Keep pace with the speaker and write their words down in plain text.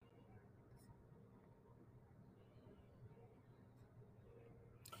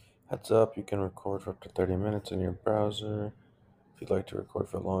Heads up, you can record for up to 30 minutes in your browser. If you'd like to record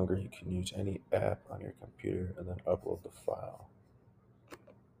for longer, you can use any app on your computer and then upload the file.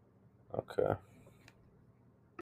 Okay.